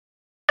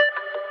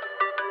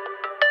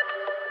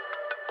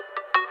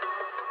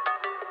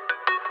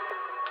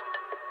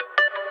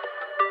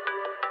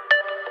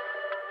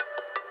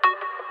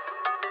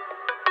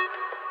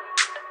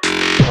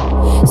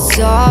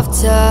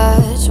Soft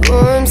touch,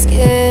 warm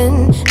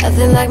skin,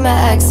 nothing like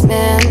my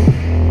ex-man.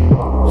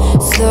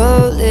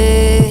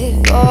 Slowly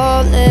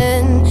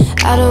falling,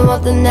 I don't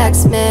want the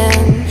next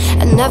man.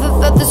 I never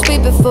felt this way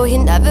before, he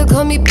never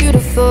called me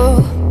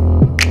beautiful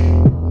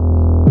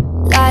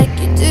like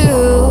you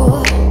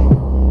do,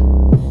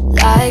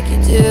 like you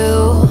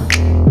do.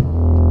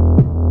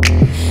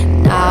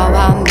 Now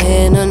I'm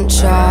in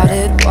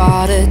uncharted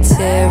water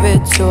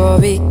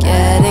territory,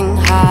 getting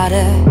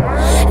hotter.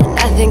 And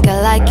I think I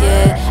like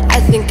it, I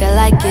think I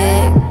like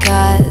it,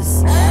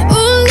 'cause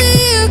only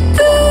a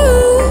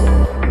girl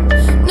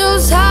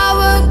knows how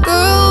a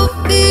girl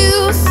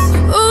feels.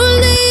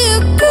 Only a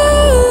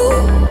girl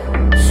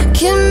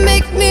can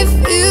make me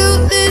feel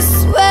this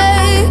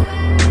way.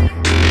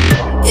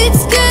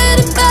 It's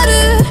getting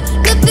better,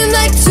 nothing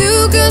like two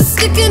girls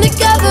sticking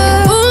together.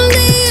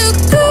 Only a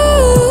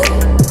girl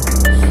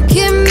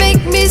can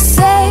make me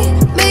say,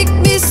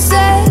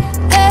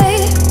 hey,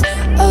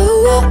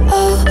 oh, oh,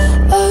 oh,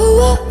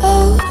 oh, oh,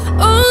 oh.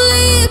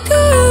 Only a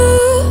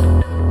girl,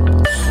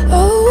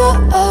 oh, oh,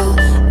 oh,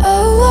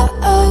 oh, oh,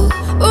 oh.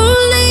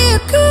 Only a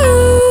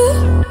girl.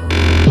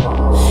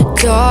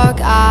 Dark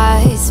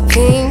eyes,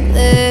 pink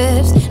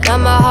lips, now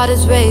my heart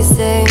is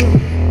racing.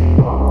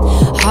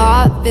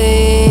 Hot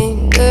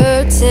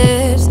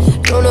fingertips,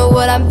 don't know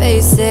what I'm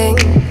facing.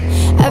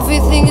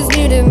 Everything is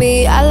new to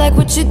me, I like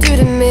what you do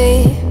to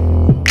me.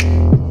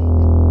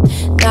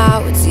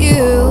 Now it's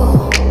you,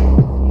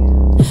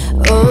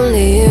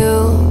 only you.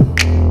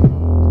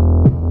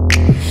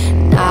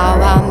 Now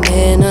I'm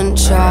in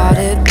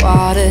uncharted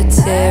water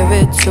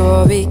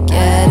territory,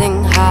 getting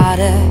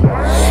hotter.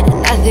 And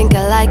I think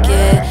I like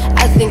it,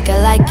 I think I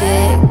like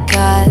it,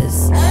 'cause